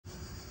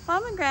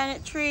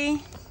Pomegranate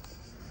tree.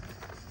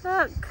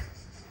 Look.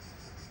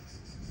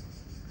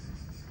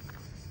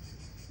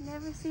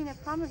 Never seen a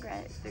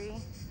pomegranate tree.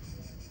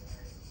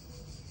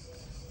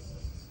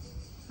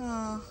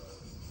 Oh.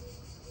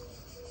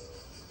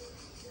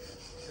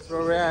 That's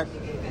where we're at.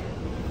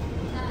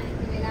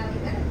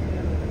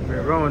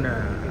 Verano.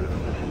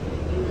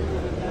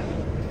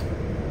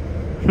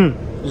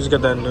 Just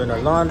got done doing our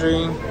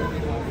laundry.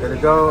 Gotta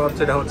go up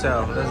to the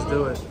hotel. Let's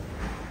do it.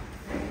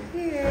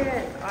 Here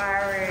at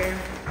our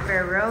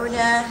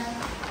Verano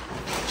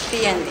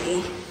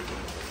B&B.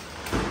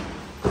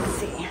 Let's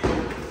see.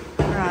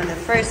 We're on the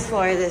first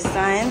floor this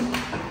time.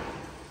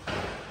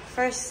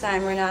 First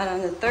time we're not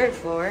on the third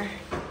floor.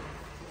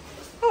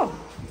 Oh,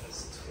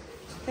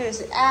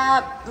 there's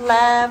app,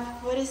 lab.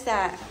 What is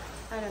that?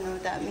 I don't know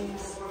what that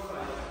means.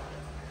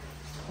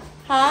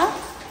 Huh?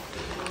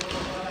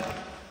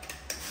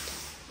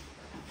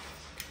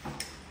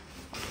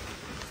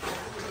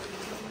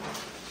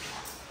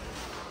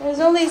 There's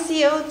only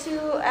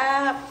CO2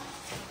 app.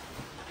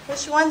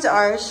 Which one's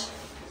ours?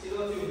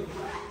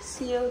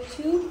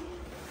 CO2.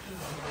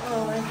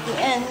 Oh, at the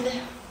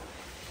end.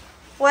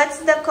 What's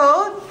the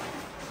code?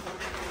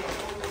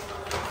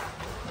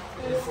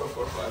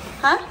 445.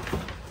 Huh?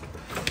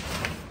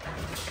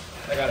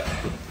 I got it.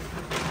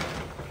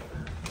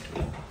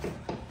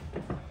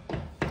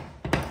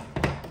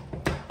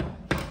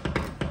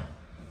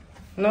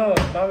 No,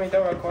 mommy,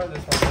 don't record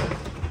this one.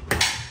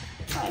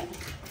 What?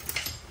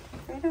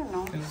 I don't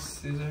know.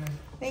 Is there...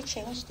 They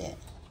changed it.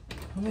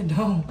 No, they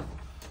don't.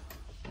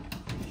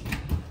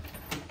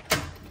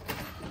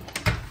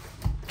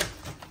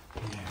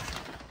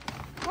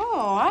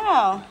 Oh,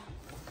 wow.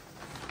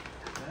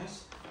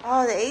 Nice.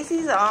 Oh, the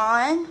AC's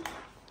on.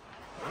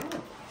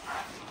 Oh.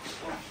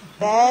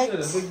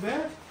 Beds. A big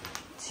bed?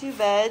 2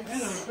 beds.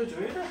 And a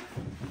refrigerator?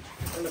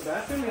 In the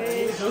bathroom? You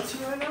need to go to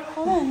right now?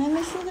 Hold on, let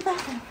me see the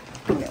bathroom.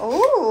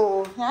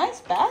 Oh,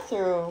 nice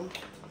bathroom.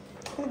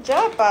 Good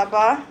job,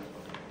 Baba.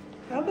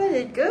 Baba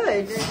did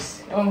good.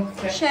 There's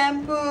Okay.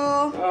 shampoo.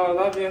 Oh,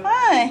 love you.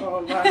 Hi.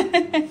 Oh,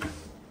 bye.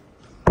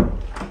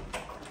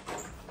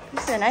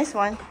 This is a nice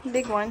one.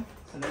 Big one.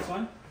 The next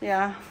one?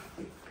 Yeah.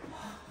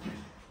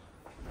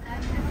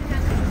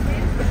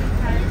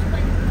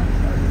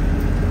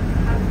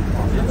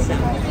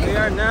 We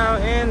are now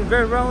in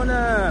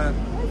Verano.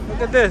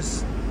 Look at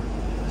this.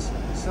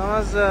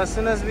 As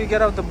soon as we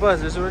get off the bus,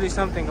 there's already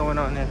something going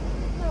on here.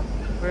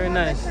 Very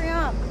nice.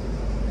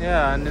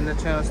 Yeah, and then the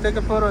train. Let's take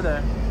a photo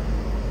there.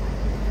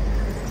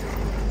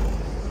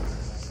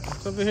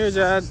 It's over here,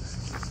 Jad.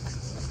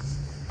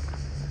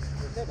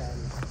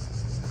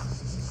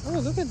 Oh,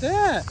 look at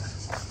that.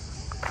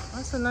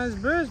 That's a nice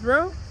bridge,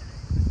 bro.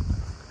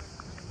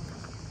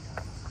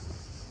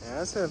 Yeah,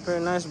 that's a very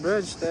nice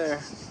bridge there.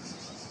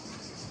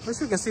 Wish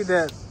we can see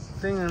that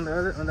thing on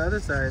the other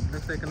side.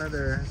 Looks like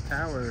another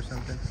tower or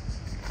something.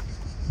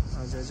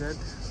 Oh, Jed.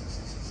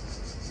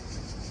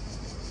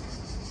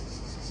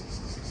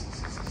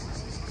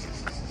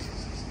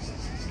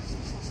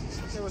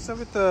 Hey, what's up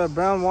with the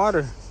brown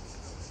water?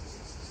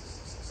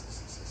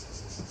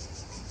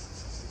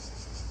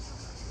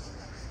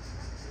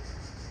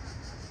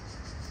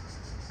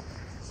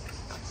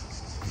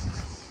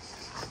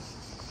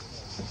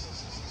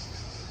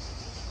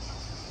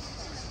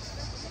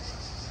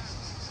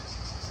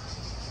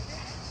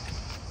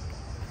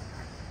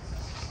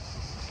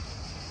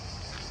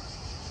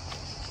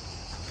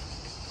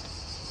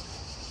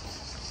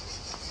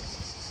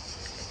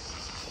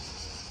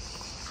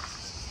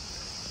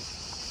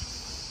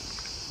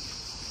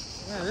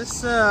 Yeah,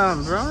 this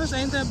Verano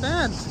ain't that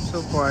bad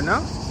so far, no?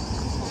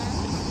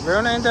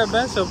 Verano ain't that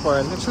bad so far.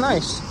 It looks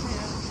nice.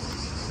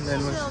 Yeah. And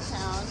then Little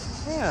town.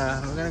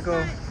 yeah, we're gonna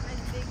go.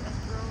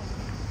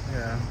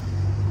 Yeah.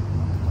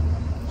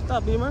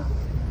 Stop, Beamer.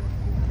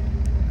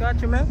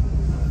 Got you, man.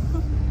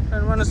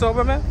 Trying to run us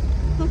over, man.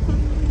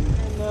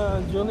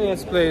 And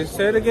Juliet's place.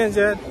 Say it again,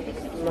 Jed.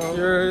 No.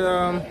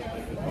 Your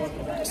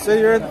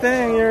say your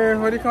thing. Your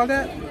what do you call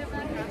that?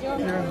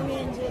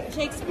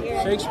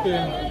 Shakespeare.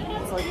 Shakespeare.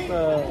 It's like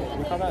the,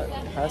 we call that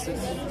passage?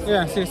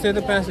 Yeah, say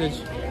the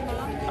passage.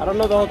 I don't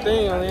know the whole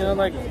thing, you know,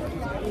 like...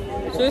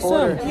 Say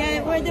some.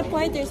 Yeah, we're the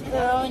Pointers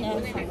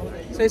Verona.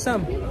 Say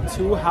some.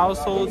 2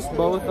 households,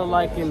 both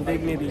alike in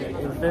dignity,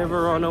 in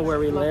Verano where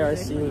we lay our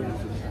scene.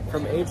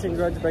 From ancient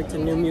grudge back to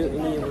new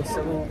mutiny, where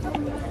civil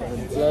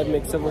blood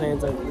makes civil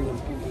hands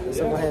unclean.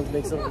 Civil hands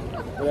make civil...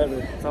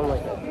 whatever, something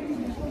like that.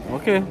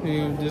 Okay,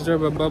 you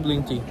deserve a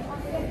bubbling tea.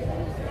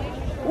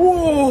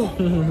 Whoa!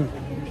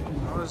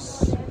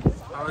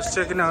 I was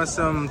checking out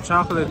some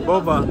chocolate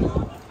boba.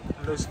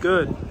 It looks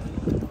good.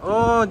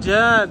 Oh,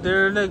 yeah,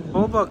 they're like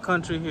boba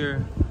country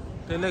here.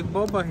 They like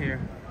boba here.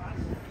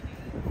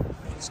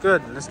 It's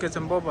good. Let's get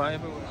some boba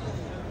everywhere.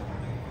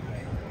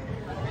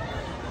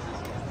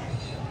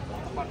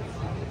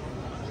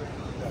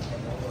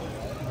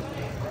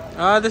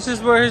 This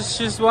is where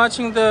she's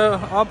watching the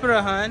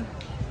opera, hon.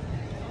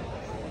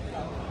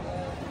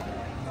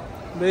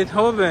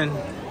 Beethoven.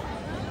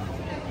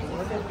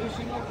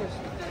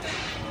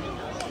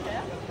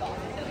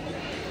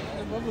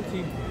 bubble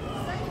tea.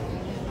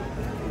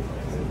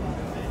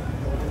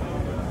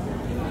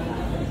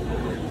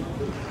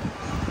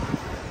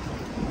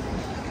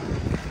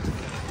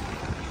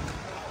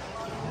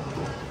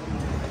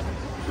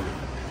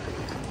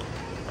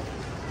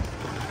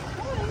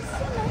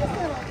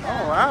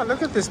 Oh wow,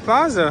 look at this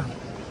plaza.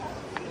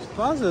 This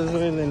plaza is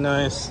really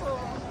nice.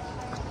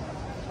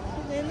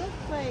 They look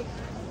like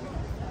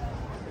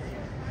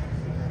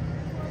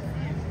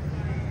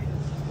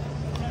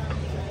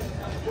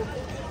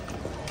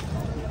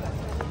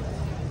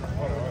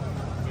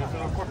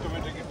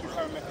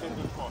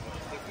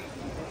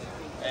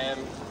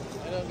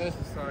I know there's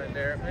a sign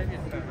there. Maybe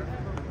it's not.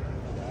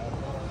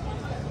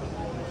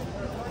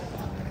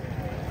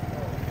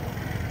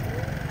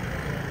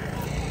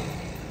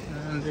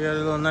 And they got a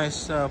little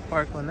nice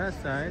park on that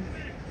side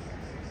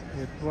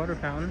with water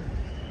fountain.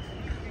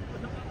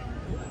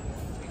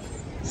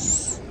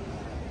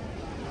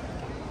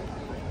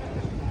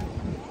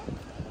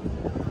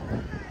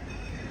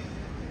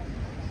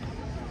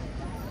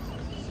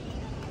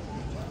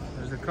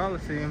 There's the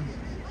Coliseum.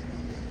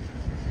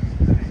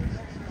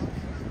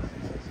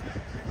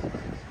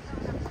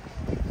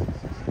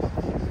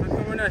 How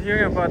come we're not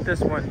hearing about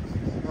this one?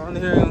 We're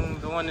only hearing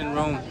the one in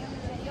Rome.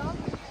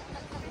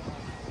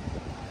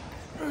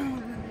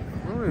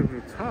 Louis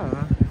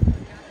Vuitton.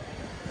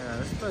 Yeah,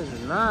 this place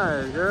is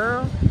nice,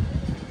 girl.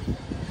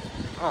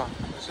 Oh,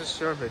 this is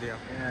your video.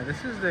 Yeah,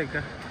 this is the.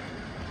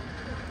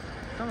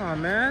 Come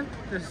on, man.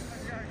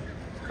 This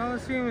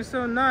Coliseum is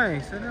so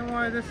nice. I don't know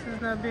why this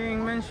is not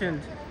being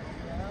mentioned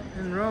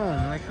in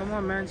Rome. Like, come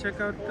on, man. Check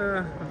out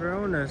the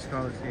Verona's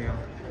Coliseum.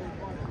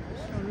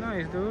 It's so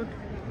nice, dude.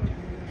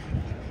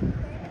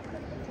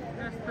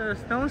 That's the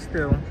stone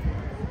still.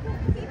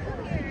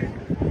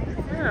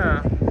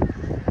 Yeah.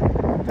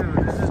 Dude,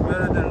 this is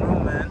better than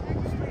Rome, man.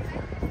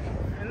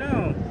 I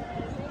know.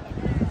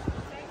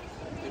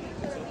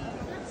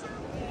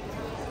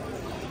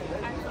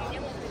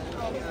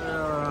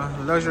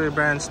 Luxury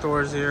brand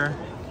stores here.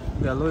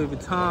 We got Louis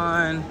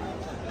Vuitton.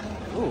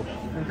 Oh,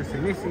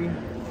 Missy.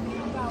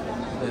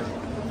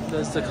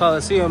 That's the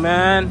Coliseum,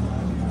 man.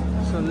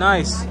 So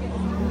nice.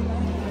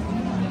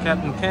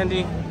 Captain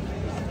Candy.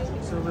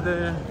 It's over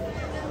there.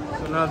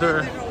 It's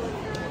another.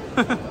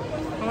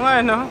 Oh,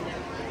 I know.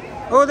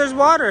 Oh, there's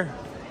water.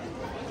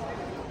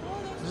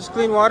 Is this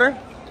clean water?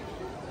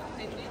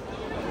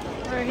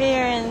 we're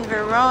here in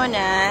Verona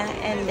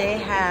and they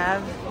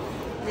have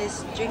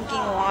this drinking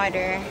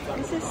water.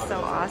 This is so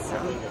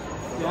awesome.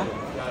 Yeah.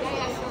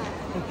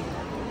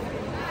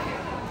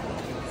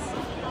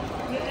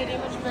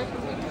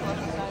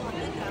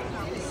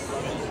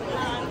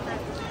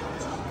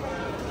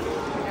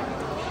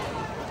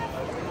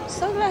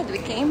 So glad we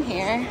came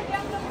here.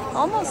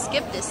 Almost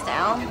skipped this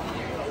town.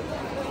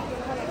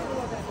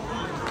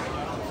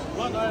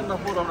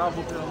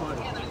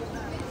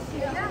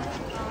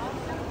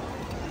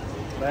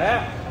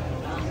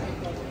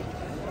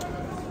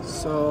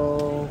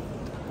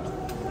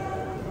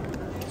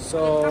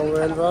 So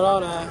we're in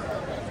Verano,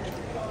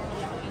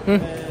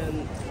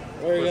 and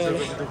we're gonna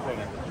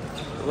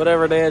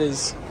whatever day it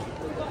is,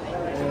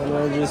 and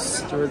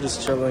we're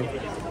just chilling.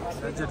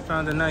 I just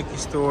found a Nike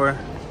store.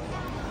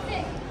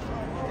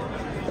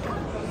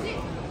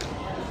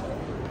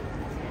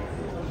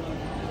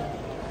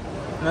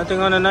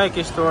 Nothing on the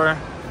Nike store.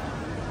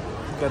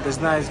 Got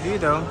this nice view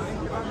though.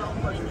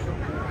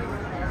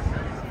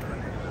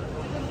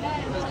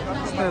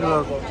 It's got a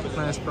little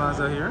nice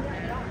plaza here.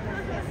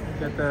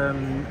 Got the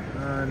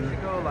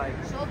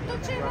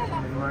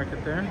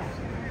market there.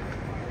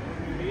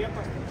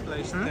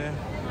 Place there.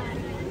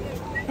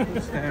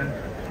 Stand.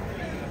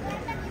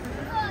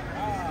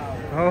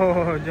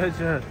 Oh,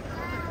 Jaja.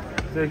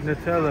 Big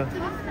Nutella.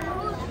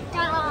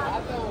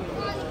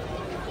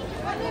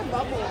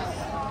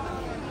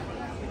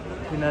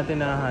 Hindi natin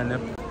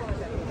nahanap.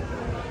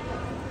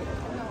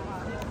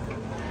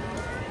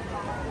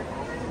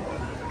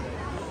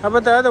 How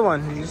about the other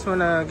one? You just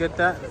wanna get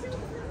that?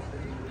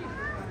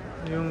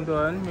 Yung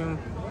doon, yung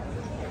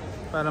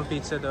parang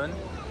pizza doon.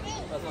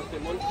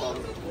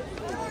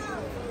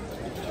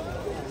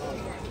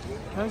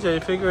 Okay, you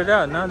figure it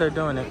out. Now they're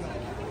doing it.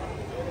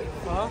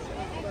 Huh?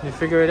 You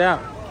figure it out.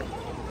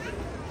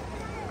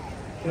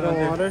 You don't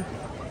water?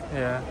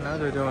 Yeah, now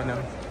they're doing it.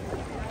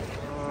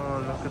 Oh,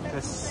 look at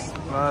this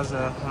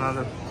plaza.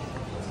 Another.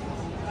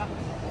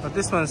 But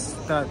this one's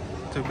not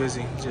too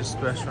busy, just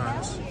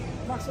restaurants.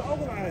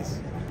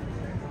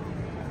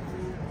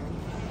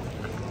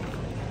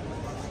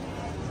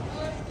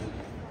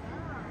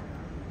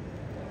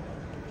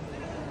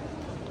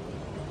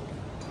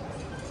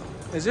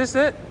 Is this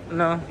it?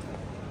 No.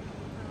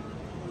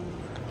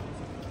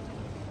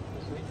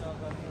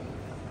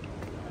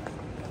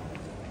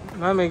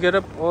 Mommy, get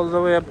up all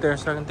the way up there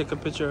so I can take a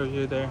picture of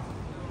you there.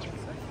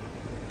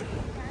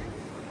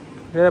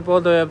 Get up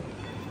all the way up.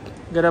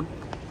 Get up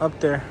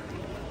there.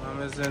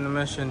 Mom is in a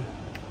mission.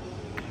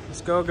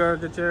 Let's go, girl.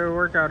 Get your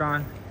workout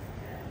on.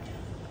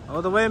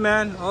 All the way,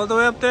 man. All the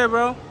way up there,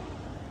 bro.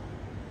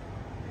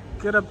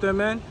 Get up there,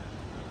 man.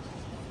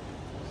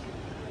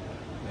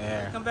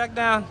 There. Come back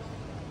down.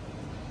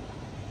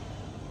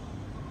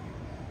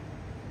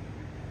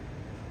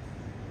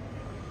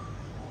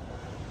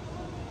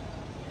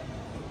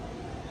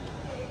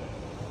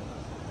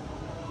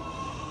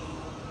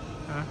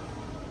 Huh?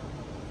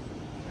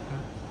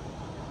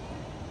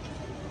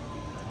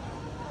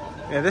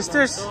 Yeah, this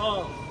there's.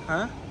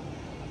 Huh?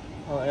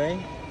 Oh, A?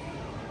 You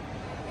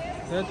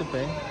have to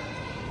pay.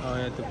 Oh,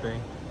 you have to pay.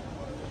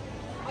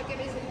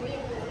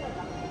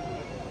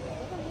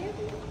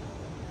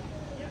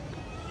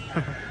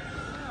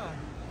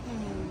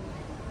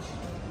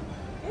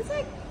 It's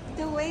like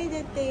the way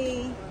that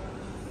they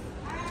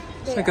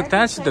It's like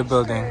attached to the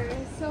building.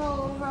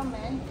 So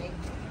romantic,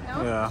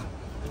 no? Yeah.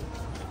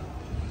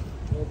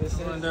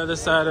 On the other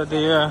side of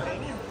the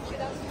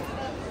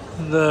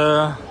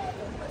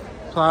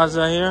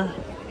plaza here.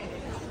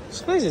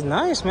 This place is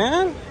nice,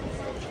 man.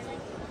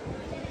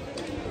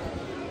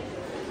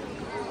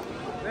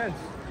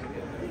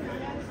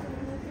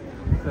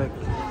 It's like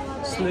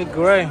sleek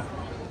gray.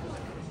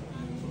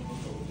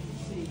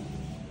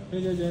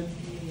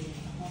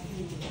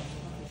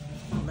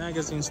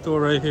 Magazine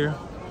store right here.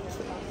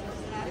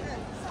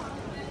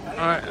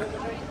 Alright.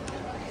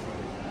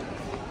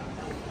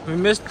 We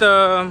missed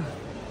the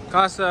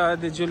Casa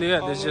de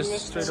Juliet. It's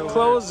just straight over.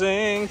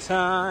 Closing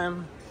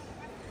time.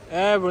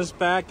 Everyone's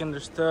packing their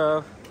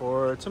stuff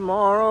for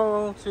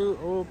tomorrow to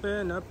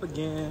open up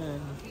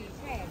again.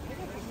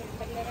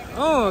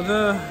 Oh,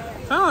 the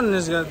fountain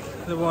has got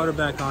the water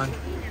back on.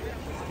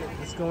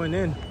 It's going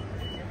in.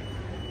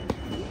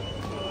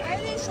 Are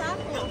they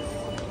shackles?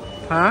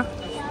 Huh?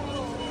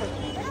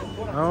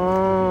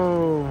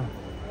 Oh,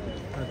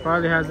 it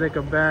probably has like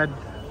a bad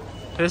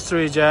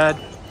history, Jad.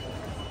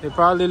 They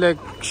probably like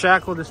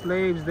shackled the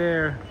slaves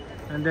there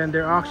and then they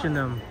auctioned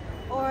them.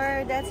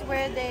 Or that's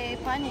where they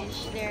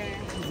punish their...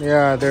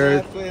 Yeah,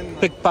 they're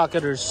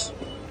pickpocketers.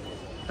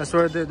 That's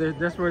where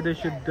they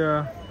should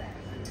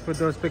put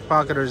those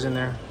pickpocketers in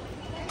there.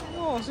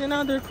 Oh, see,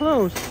 now they're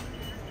closed.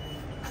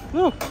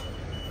 Look.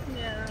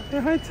 Yeah.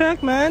 They're high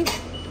tech, man.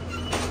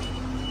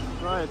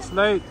 Right, it's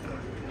late.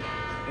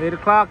 8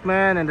 o'clock,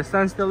 man, and the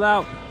sun's still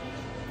out.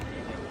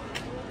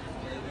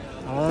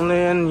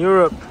 Only in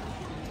Europe.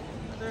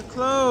 They're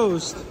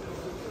closed.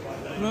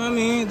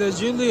 Mommy, the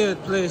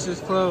Juliet place is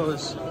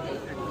closed.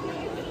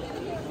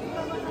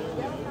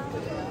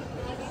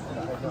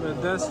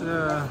 But that's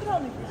the...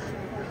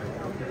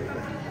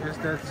 I guess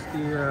that's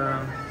the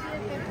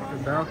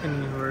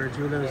balcony where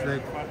Julia was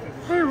like,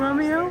 "Hey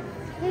Romeo,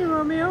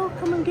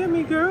 come and get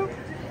me, girl.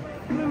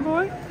 Come on,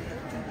 boy."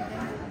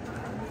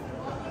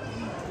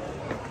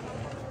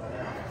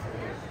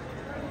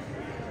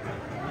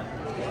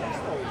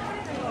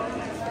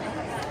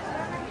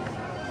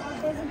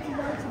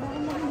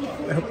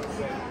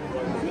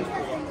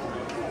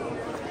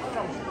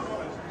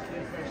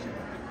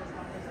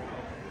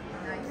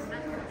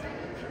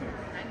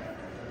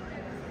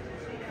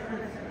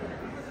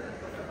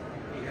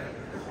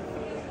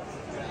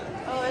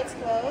 Oh, it's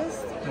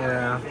closed?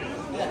 Yeah.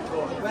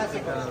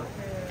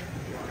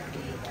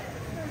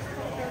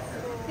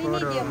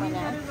 Pinidyo mo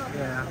na.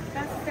 Yeah.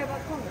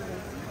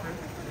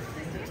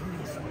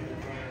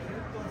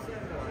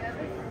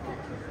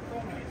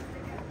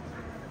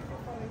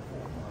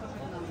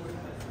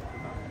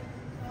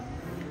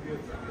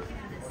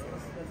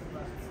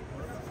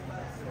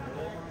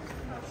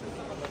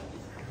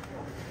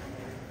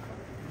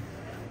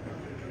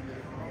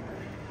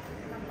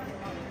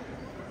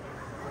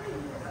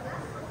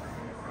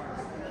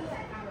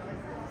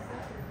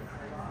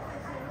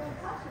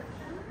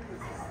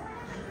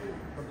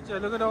 Yeah,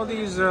 look at all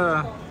these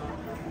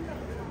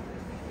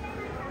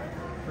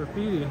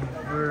graffiti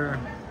or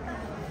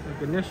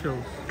like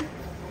initials.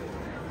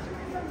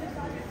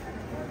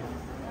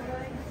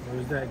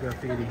 Where's that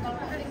graffiti?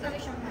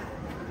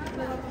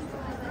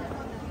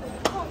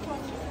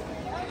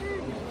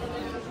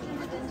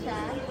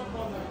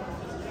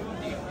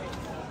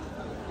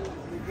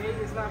 The gate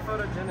is not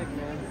photogenic,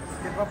 man.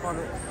 Give up on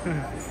it.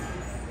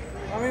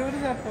 I mean, what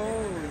is that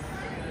pose?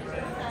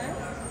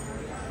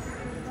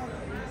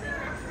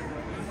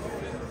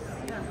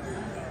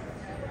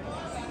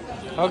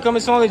 How come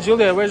it's only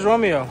Julia? Where's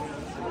Romeo?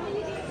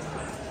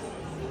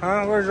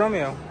 Huh? Where's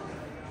Romeo?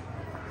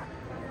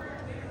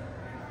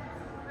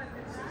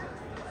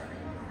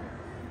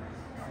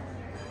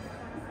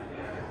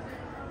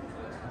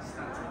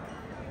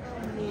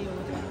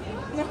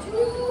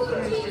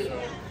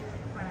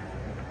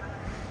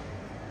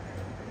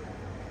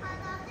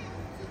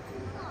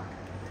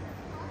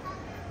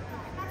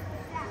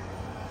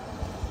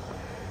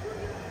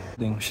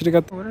 We should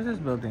have got. What is this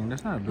building?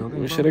 That's not a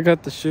building. We should have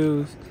got the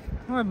shoes.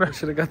 What, bro?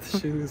 Should have got the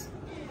shoes.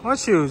 What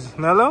shoes?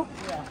 Mellow?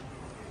 Yeah.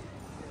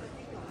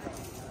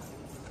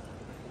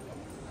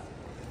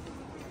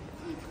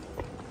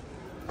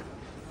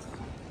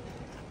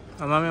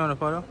 Oh, mommy on a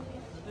photo? I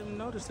didn't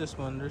notice this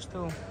one. They're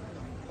still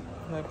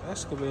like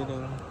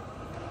excavating.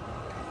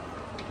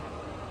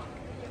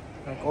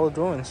 Like old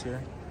ruins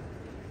here.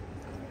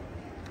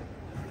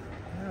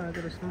 Yeah, I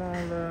got a small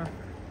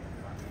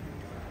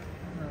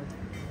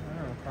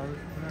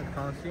not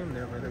Coliseum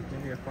there, but like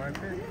maybe a fire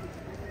pit.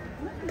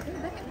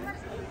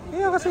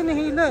 Yeah, kasi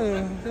nahila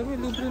eh. Sabi,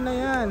 libre na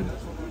yan.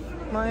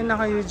 Main na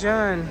kayo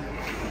dyan.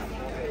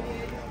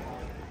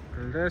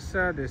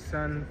 Iglesia de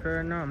San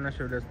Verano. I'm not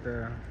sure if that's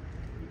the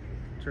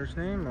church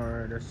name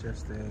or that's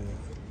just a...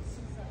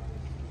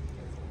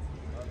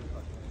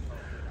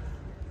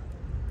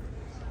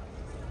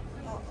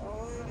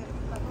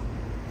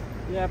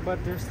 Yeah,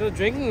 but they're still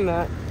drinking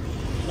that.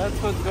 That's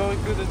what's going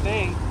through the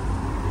thing.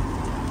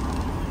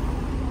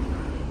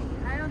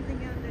 I don't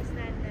think I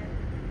understand that.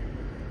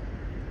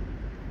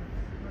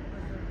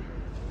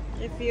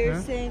 If you're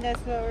saying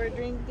that's what we're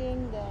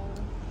drinking, then...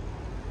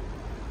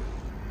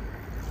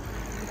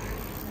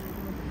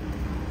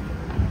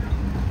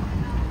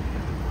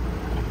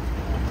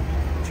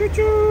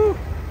 Choo-choo!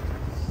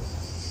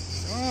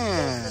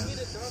 Man.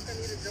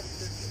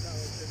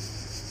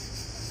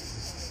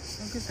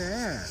 Look at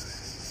that.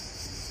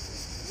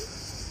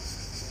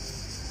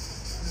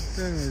 This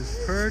thing is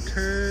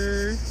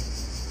pretty.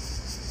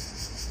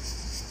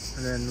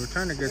 And then we're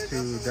trying to get to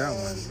that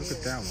one. Look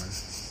at that one.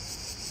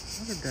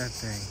 Look at that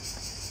thing.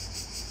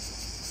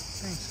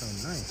 Thing's so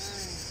nice.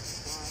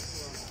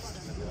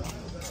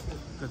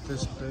 Look at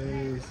this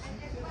place.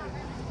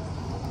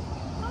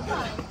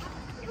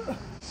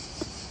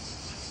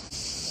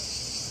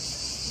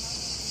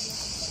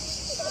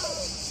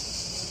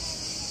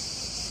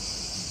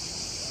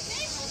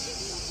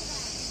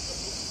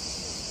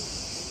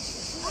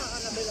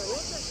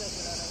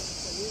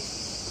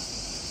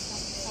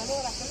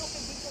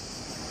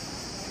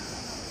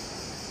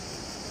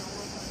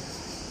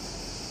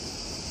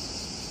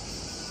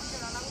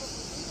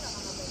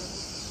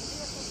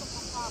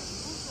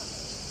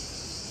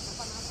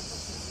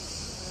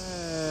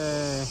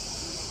 Hey.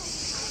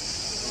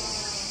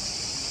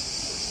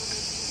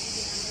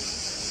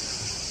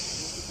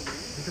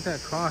 Look at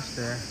that cross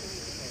there.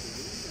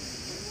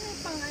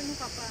 Pang ano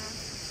ka pa?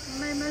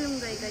 May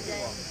malunggay ka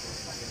dyan.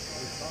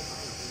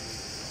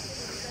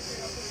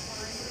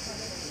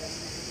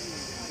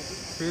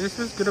 See, this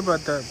was good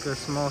about the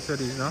small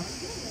cities, no?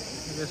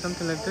 There's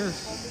something like this.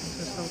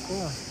 This is so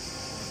cool.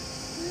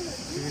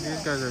 See,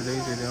 these guys are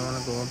lazy. They don't want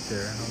to go up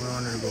there. I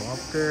wanted to go up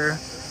there,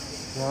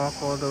 walk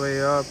all the way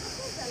up,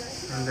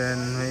 and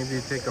then maybe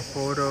take a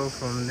photo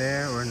from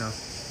there, or no,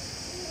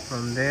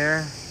 from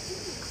there,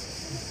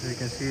 so you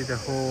can see the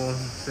whole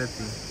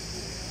city.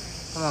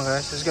 Come on,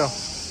 guys, let's go.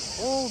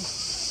 Oh.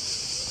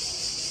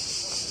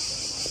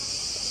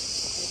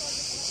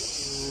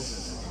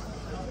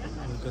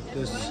 Look at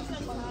this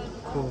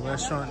cool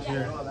restaurant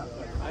here.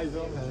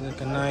 And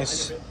look, a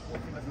nice.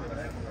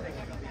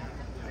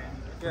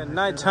 Yeah,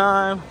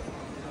 nighttime.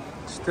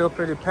 Still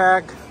pretty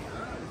packed,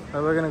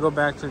 but we're gonna go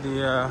back to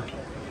the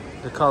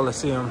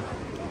Coliseum.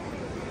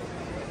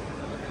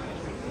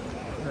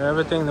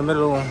 Everything in the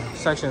middle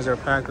sections are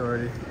packed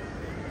already.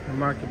 The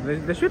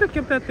market. They should have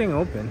kept that thing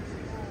open.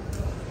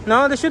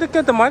 No, they should have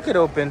kept the market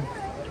open.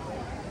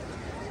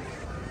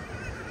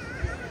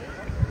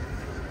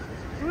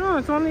 No,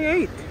 it's only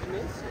 8.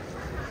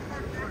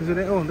 Is it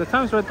 8? Oh, the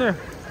time's right there.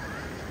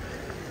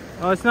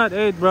 Oh, it's not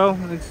 8, bro.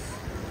 It's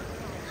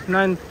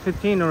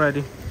 9:15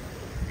 already.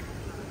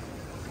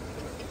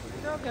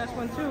 No, gas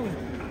one too.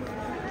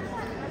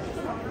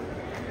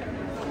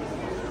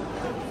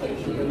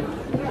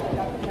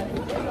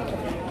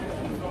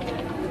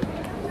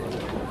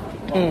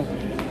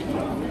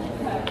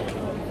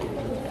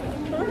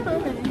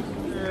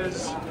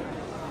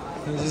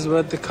 This is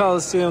what the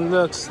Coliseum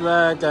looks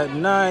like at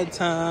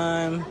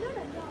nighttime.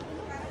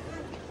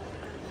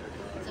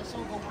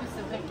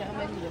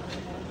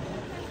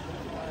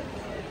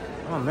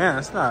 Oh man,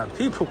 that's not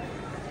people.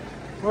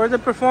 Where are the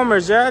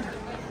performers, Jad?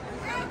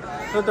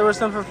 I thought there were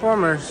some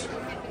performers.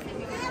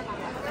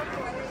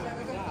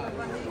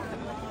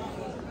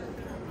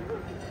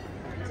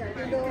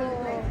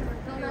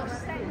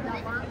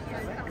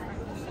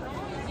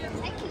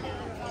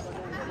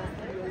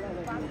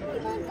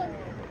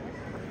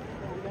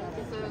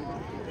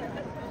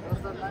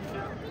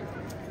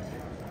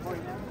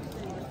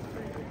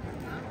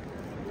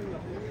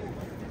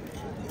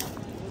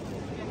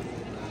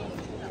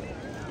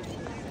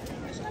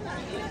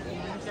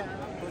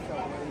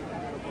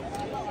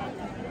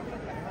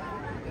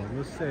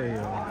 We'll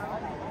sail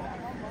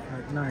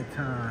at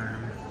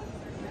nighttime.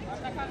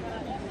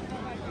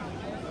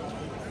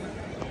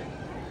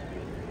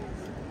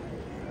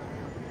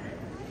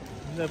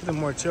 Definitely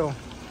more chill.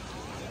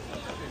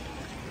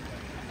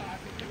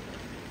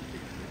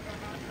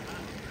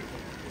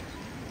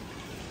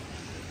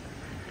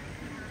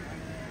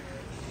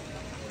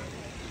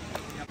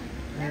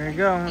 There you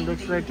go. It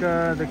looks like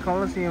the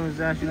Coliseum is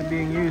actually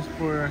being used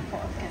for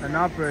an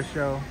opera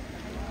show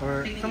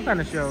or some kind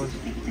of shows.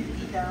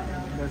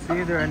 Let's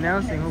see, they're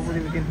announcing. Hopefully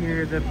we can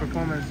hear the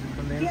performance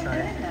from the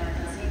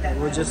inside.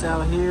 We're just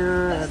out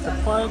here at the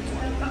park.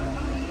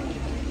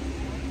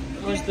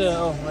 Where's the,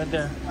 oh, right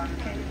there.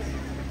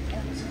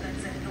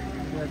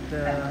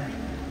 Got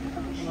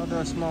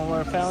another small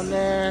water fountain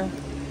there.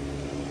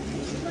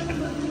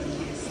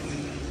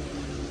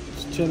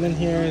 chilling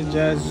here.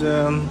 Jazz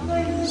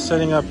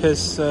setting up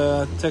his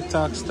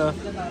TikTok stuff.